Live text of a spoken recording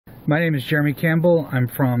My name is Jeremy Campbell. I'm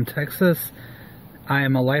from Texas. I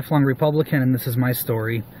am a lifelong Republican, and this is my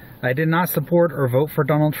story. I did not support or vote for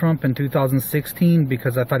Donald Trump in 2016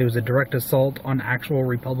 because I thought he was a direct assault on actual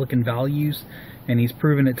Republican values, and he's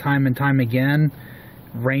proven it time and time again,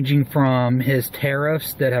 ranging from his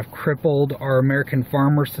tariffs that have crippled our American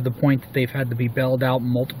farmers to the point that they've had to be bailed out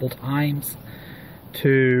multiple times,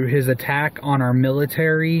 to his attack on our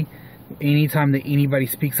military anytime that anybody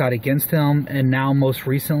speaks out against him, and now most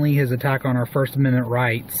recently his attack on our First Amendment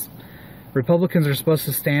rights. Republicans are supposed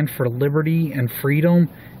to stand for liberty and freedom,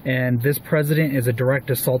 and this president is a direct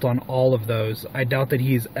assault on all of those. I doubt that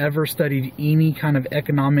he's ever studied any kind of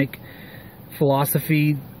economic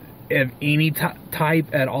philosophy of any type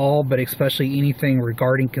at all, but especially anything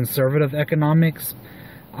regarding conservative economics.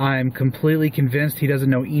 I'm completely convinced he doesn't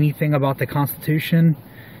know anything about the Constitution.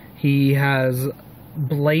 He has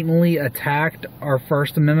blatantly attacked our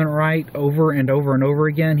First Amendment right over and over and over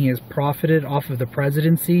again. He has profited off of the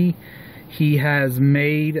presidency. He has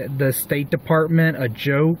made the State Department a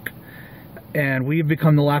joke, and we've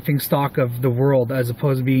become the laughingstock of the world as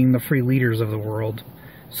opposed to being the free leaders of the world.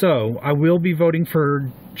 So I will be voting for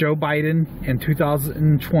Joe Biden in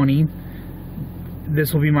 2020.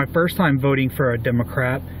 This will be my first time voting for a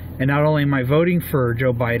Democrat. And not only am I voting for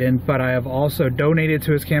Joe Biden, but I have also donated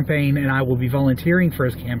to his campaign, and I will be volunteering for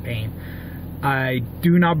his campaign. I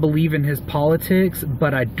do not believe in his politics,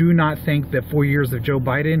 but I do not think that 4 years of Joe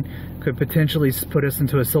Biden could potentially put us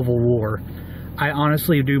into a civil war. I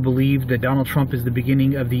honestly do believe that Donald Trump is the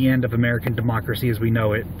beginning of the end of American democracy as we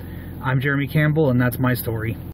know it. I'm Jeremy Campbell, and that's my story.